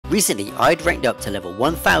Recently, I'd ranked up to level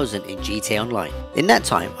 1000 in GTA Online. In that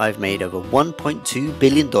time, I've made over $1.2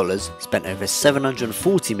 billion, spent over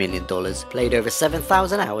 $740 million, played over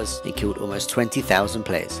 7,000 hours, and killed almost 20,000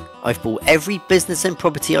 players. I've bought every business and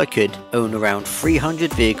property I could, own around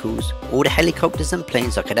 300 vehicles, all the helicopters and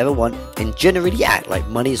planes I could ever want, and generally act like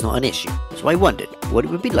money is not an issue. So I wondered what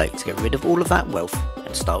it would be like to get rid of all of that wealth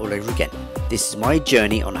and start all over again. This is my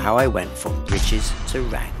journey on how I went from riches to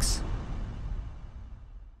rags.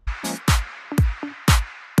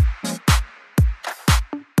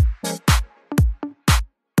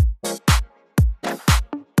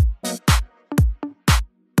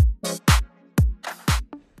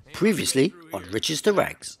 Previously on Riches to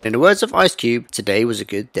Rags. In the words of Ice Cube, today was a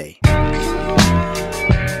good day.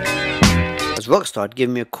 As Rockstar had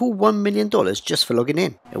given me a cool $1 million just for logging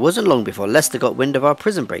in. It wasn't long before Lester got wind of our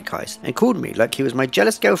prison break heist and called me like he was my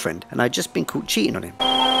jealous girlfriend and I'd just been caught cheating on him.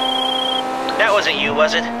 That wasn't you,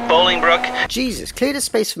 was it? Bolingbrook? Jesus, cleared a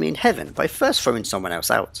space for me in heaven by first throwing someone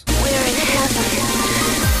else out. We're in heaven.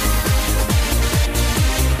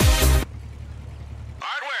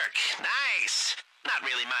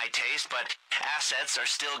 But assets are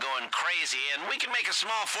still going crazy and we can make a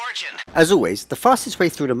small fortune. As always, the fastest way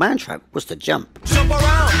through the man trap was to jump. Jump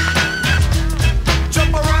around!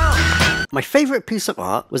 Jump around! My favourite piece of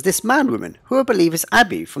art was this man woman, who I believe is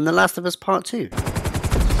Abby from The Last of Us Part 2.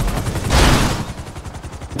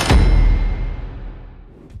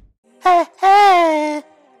 Hey, hey.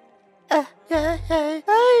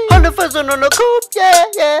 On the first one on the coupe, yeah,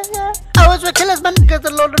 yeah, yeah. I was with killers, man, cause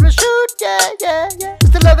the Lord of the shoot, yeah, yeah, yeah.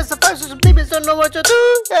 Still love is the first, so some demons don't know what to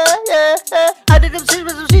do, yeah, yeah, yeah. I did them scenes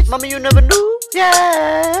with some sheets, mommy, you never knew,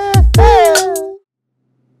 yeah, yeah.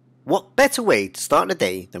 What better way to start the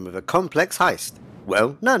day than with a complex heist?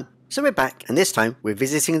 Well, none. So we're back, and this time we're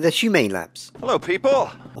visiting the Humane Labs. Hello,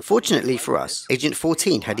 people. Unfortunately for us, Agent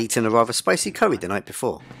 14 had eaten a rather spicy curry the night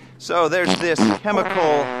before. So there's this chemical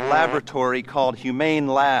laboratory called Humane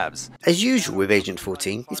Labs. As usual with Agent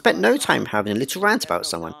 14, he spent no time having a little rant about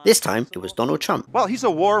someone. This time, it was Donald Trump. Well, he's a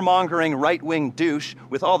warmongering right-wing douche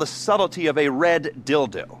with all the subtlety of a red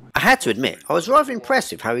dildo. I had to admit, I was rather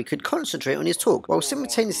impressed with how he could concentrate on his talk while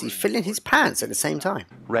simultaneously filling his pants at the same time.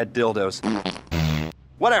 Red dildos.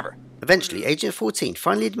 Whatever. Eventually, Agent 14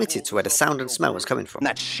 finally admitted to where the sound and smell was coming from.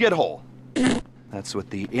 That shithole. That's what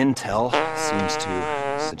the intel seems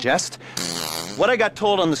to suggest. What I got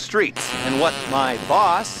told on the streets, and what my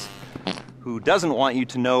boss, who doesn't want you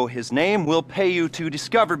to know his name, will pay you to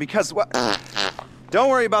discover because, well, don't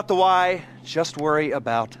worry about the why, just worry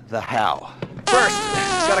about the how. First,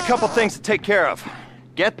 got a couple things to take care of.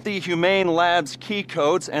 Get the Humane Labs key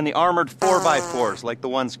codes and the armored 4x4s like the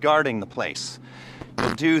ones guarding the place.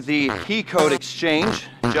 You'll do the key code exchange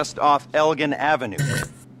just off Elgin Avenue.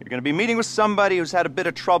 You're going to be meeting with somebody who's had a bit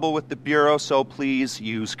of trouble with the Bureau, so please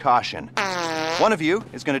use caution. One of you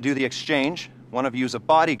is going to do the exchange, one of you is a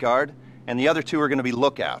bodyguard, and the other two are going to be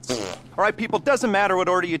lookouts. All right, people, doesn't matter what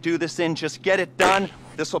order you do this in, just get it done.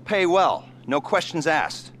 This will pay well. No questions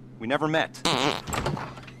asked. We never met.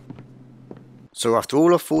 So after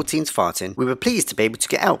all of 14's farting, we were pleased to be able to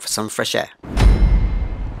get out for some fresh air.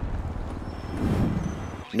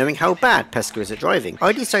 Knowing how bad Pesca is at driving,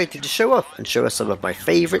 I decided to show off and show her some of my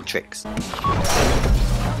favourite tricks.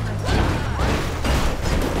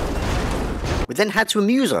 We then had to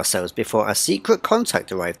amuse ourselves before our secret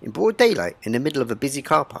contact arrived in broad daylight in the middle of a busy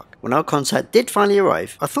car park. When our contact did finally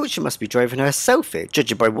arrive, I thought she must be driving herself here,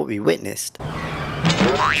 judging by what we witnessed.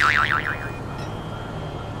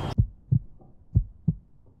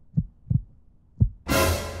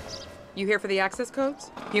 You here for the access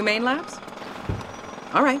codes? Humane Labs?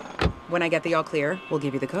 All right. When I get the all clear, we'll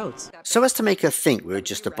give you the codes. So as to make her think we were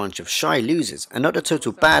just a bunch of shy losers and not the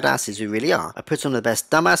total badasses we really are, I put on the best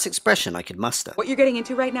dumbass expression I could muster. What you're getting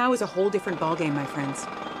into right now is a whole different ballgame, my friends.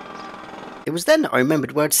 It was then that I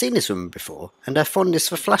remembered where I'd seen this woman before, and her fondness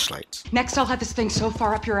for flashlights. Next, I'll have this thing so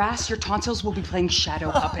far up your ass, your tonsils will be playing shadow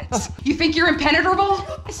puppets. You think you're impenetrable?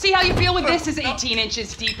 See how you feel when this is 18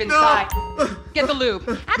 inches deep inside. Get the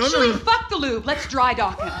lube. Actually, fuck the lube. Let's dry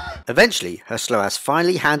dock him. Eventually, her slow ass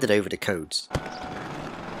finally handed over the codes. The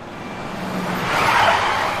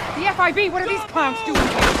FIB, what are these clowns doing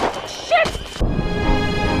here? Shit!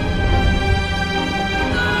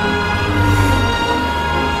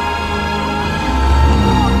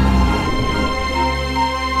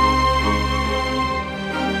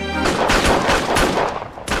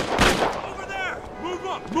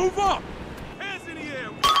 Move up! Hands in the air!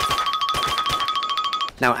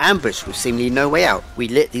 Now ambushed with seemingly no way out, we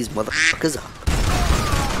lit these motherfuckers up.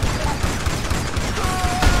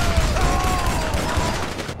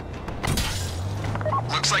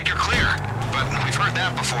 Looks like like you're clear, but we've heard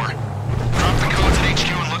that before. Drop the codes at HQ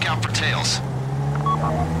and look out for tails.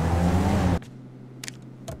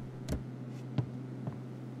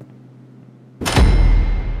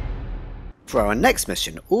 For our next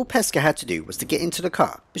mission, all Pesca had to do was to get into the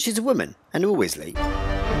car, but she's a woman and always late. Okay,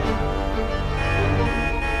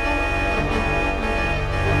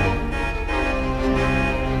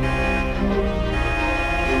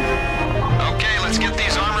 let's get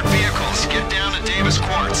these armored vehicles. Get down to Davis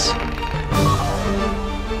Quartz.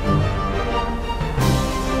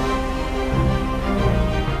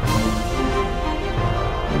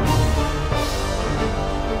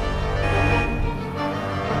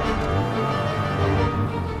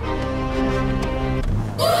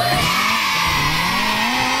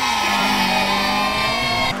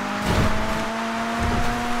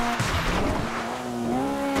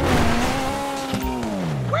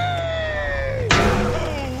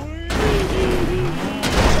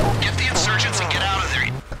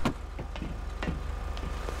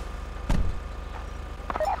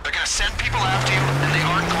 Send people after you, and they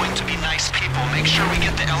aren't going to be nice people. Make sure we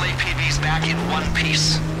get the LAPDs back in one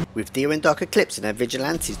piece. With Theo and Dark Eclipse and their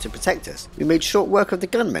vigilantes to protect us, we made short work of the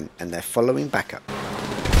gunmen and their following backup.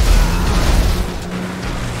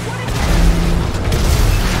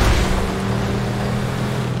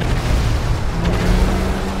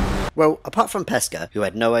 Well, apart from Pesca, who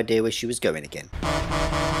had no idea where she was going again.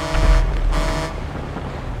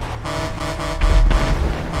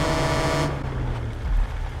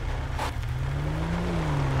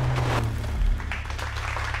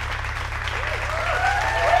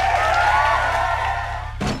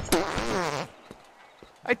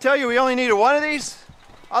 I tell you, we only needed one of these.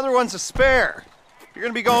 Other one's a spare. You're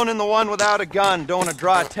gonna be going in the one without a gun. Don't want to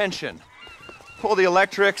draw attention. Pull the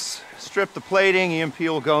electrics, strip the plating, EMP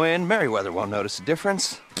will go in. Merriweather won't notice a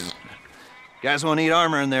difference. Guys won't need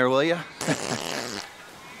armor in there, will ya?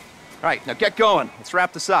 Right, now get going. Let's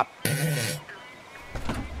wrap this up.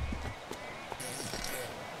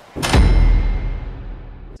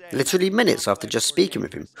 Literally minutes after just speaking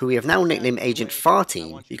with him, who we have now nicknamed Agent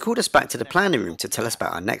Fart-een, he called us back to the planning room to tell us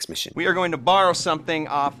about our next mission. We are going to borrow something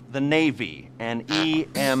off the Navy, an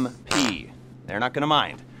EMP. They're not going to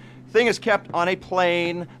mind. Thing is kept on a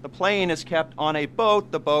plane, the plane is kept on a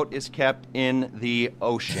boat, the boat is kept in the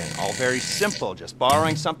ocean. All very simple, just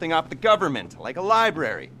borrowing something off the government, like a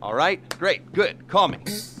library. All right? Great, good, call me.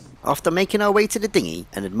 After making our way to the dinghy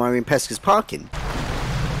and admiring Pesca's parking,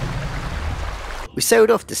 we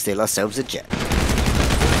sailed off to steal ourselves a jet.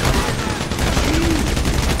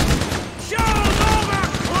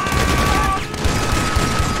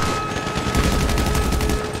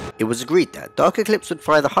 It was agreed that Dark Eclipse would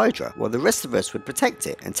fly the Hydra, while the rest of us would protect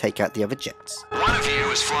it and take out the other jets. One of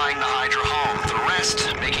you is flying the Hydra home, the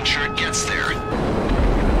rest making sure it gets there.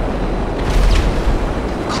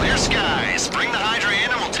 Clear skies. Bring the Hydra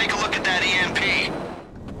in and we'll take a look at that EMP.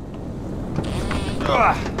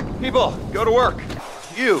 People, go to work.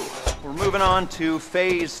 We're moving on to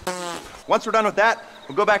phase. Once we're done with that,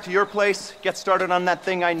 we'll go back to your place, get started on that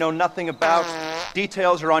thing I know nothing about.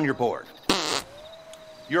 Details are on your board.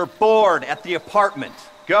 You're bored at the apartment.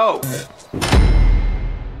 Go!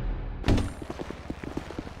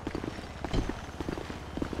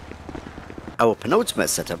 Our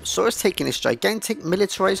penultimate setup saw us taking this gigantic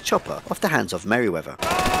militarized chopper off the hands of Merriweather.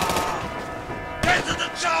 Get to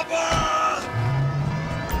the chopper!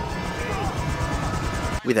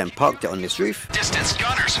 We then parked it on this roof, Distance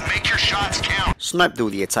gunners, make your shots count. sniped all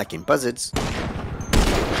the attacking buzzards,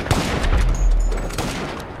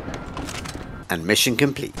 and mission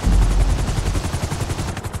complete.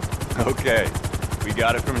 Okay, we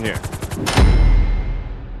got it from here.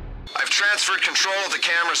 I've transferred control of the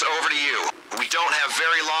cameras over to you. We don't have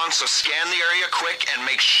very long, so scan the area quick and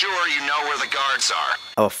make sure you know where the guards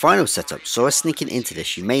are. Our final setup saw us sneaking into the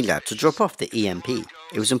humane lab to drop off the EMP.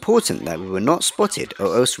 It was important that we were not spotted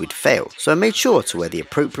or else we'd fail, so I made sure to wear the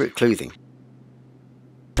appropriate clothing.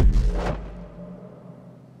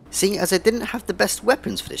 Seeing as I didn't have the best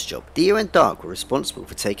weapons for this job, Theo and Dark were responsible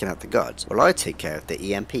for taking out the guards, while I took care of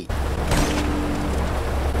the EMP.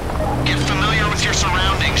 Get familiar with your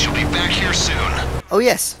surroundings, you'll be back here soon. Oh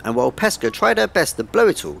yes, and while Pesca tried her best to blow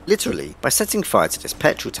it all, literally, by setting fire to this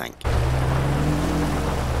petrol tank,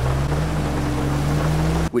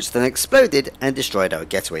 which then exploded and destroyed our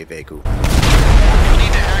getaway vehicle. You'll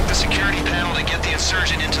need to hack the security panel to get the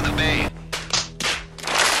insurgent into the bay.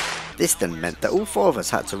 This then meant that all four of us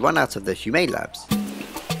had to run out of the humane labs.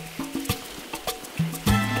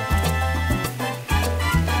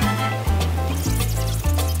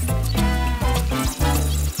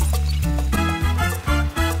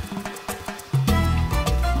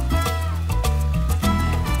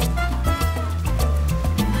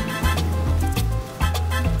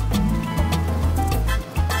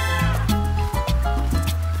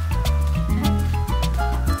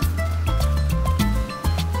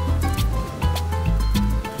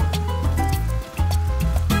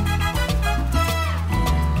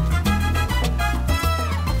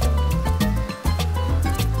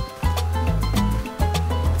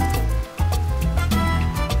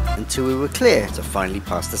 clear to finally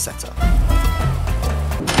pass the setup.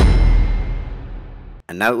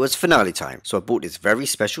 And now it was finale time, so I bought this very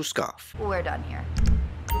special scarf. We're done here.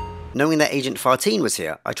 Knowing that Agent Fart-een was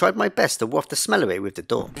here, I tried my best to waft the smell away with the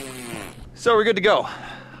door. So we're good to go,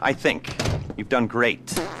 I think. You've done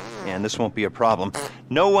great, and this won't be a problem.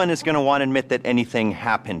 No one is going to want to admit that anything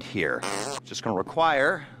happened here. It's just going to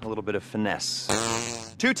require a little bit of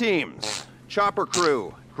finesse. 2 teams, chopper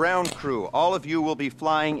crew, ground crew, all of you will be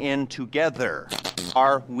flying in together.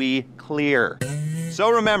 Are we clear? So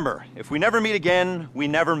remember, if we never meet again, we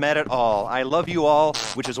never met at all. I love you all,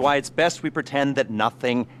 which is why it's best we pretend that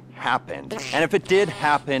nothing happened. And if it did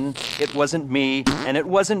happen, it wasn't me, and it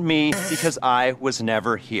wasn't me because I was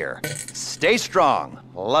never here. Stay strong.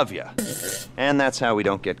 Love ya. And that's how we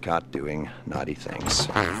don't get caught doing naughty things.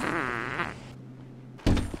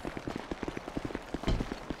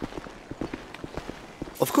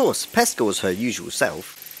 Of course, Pesca was her usual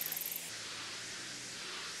self.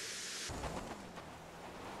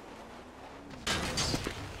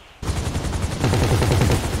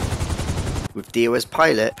 With Dio as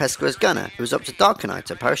pilot, Pesca as gunner, it was up to Dark and I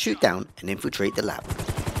to parachute down and infiltrate the lab.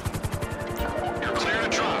 You're clear to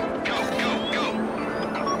drop. Go, go, go.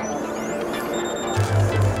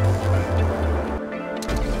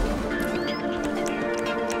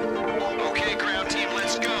 Okay, ground team,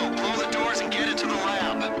 let's go. Close the doors and get into the lab.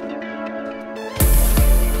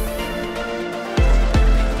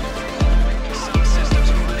 Some systems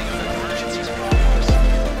are running on emergency problems.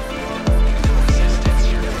 Resistance,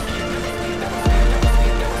 you're never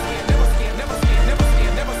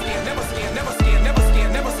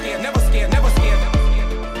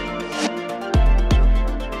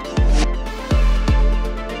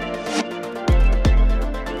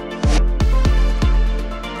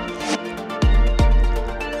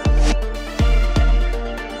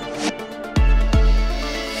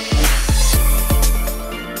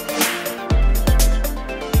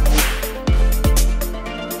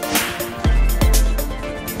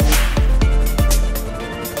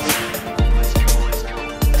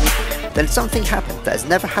Then something happened that has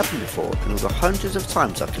never happened before in all the hundreds of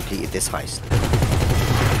times I've completed this heist.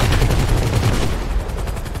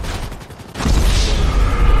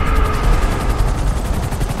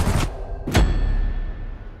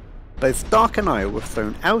 Both Dark and I were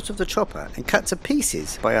thrown out of the chopper and cut to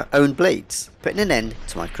pieces by our own blades, putting an end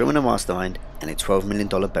to my criminal mastermind and a $12 million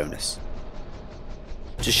bonus.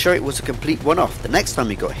 To show it was a complete one-off, the next time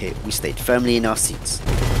we got hit, we stayed firmly in our seats.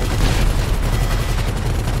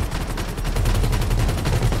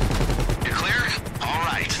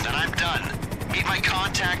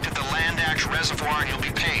 Contact at the Landax Reservoir and you'll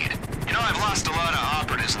be paid. You know, I've lost a lot of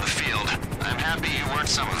operatives in the field. I'm happy you weren't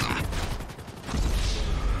some of them.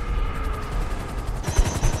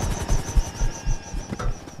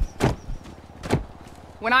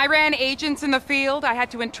 When I ran agents in the field, I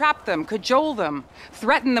had to entrap them, cajole them,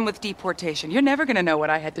 threaten them with deportation. You're never gonna know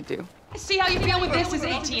what I had to do. See how you feel with this is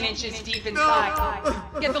 18 inches deep inside.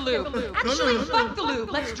 Get the lube. Actually, fuck the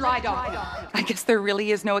lube. Let's dry dock. I guess there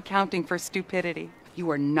really is no accounting for stupidity. You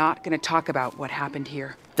are not gonna talk about what happened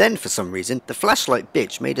here. Then, for some reason, the flashlight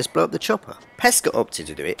bitch made us blow up the chopper. Pesca opted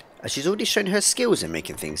to do it, as she's already shown her skills in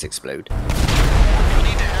making things explode. You'll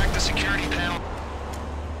need to hack the security panel.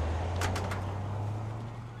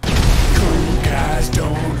 Cool guys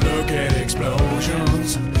don't look at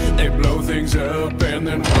explosions. They blow things up and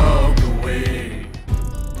then walk away.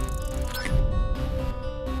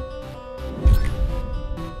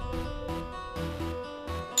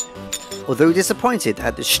 Although disappointed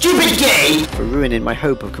at the stupid game for ruining my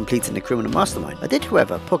hope of completing the criminal mastermind, I did,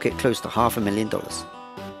 however, pocket close to $500,000.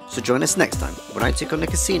 So join us next time when I take on the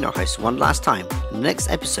casino heist one last time in the next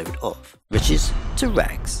episode of Riches to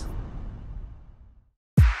Rags.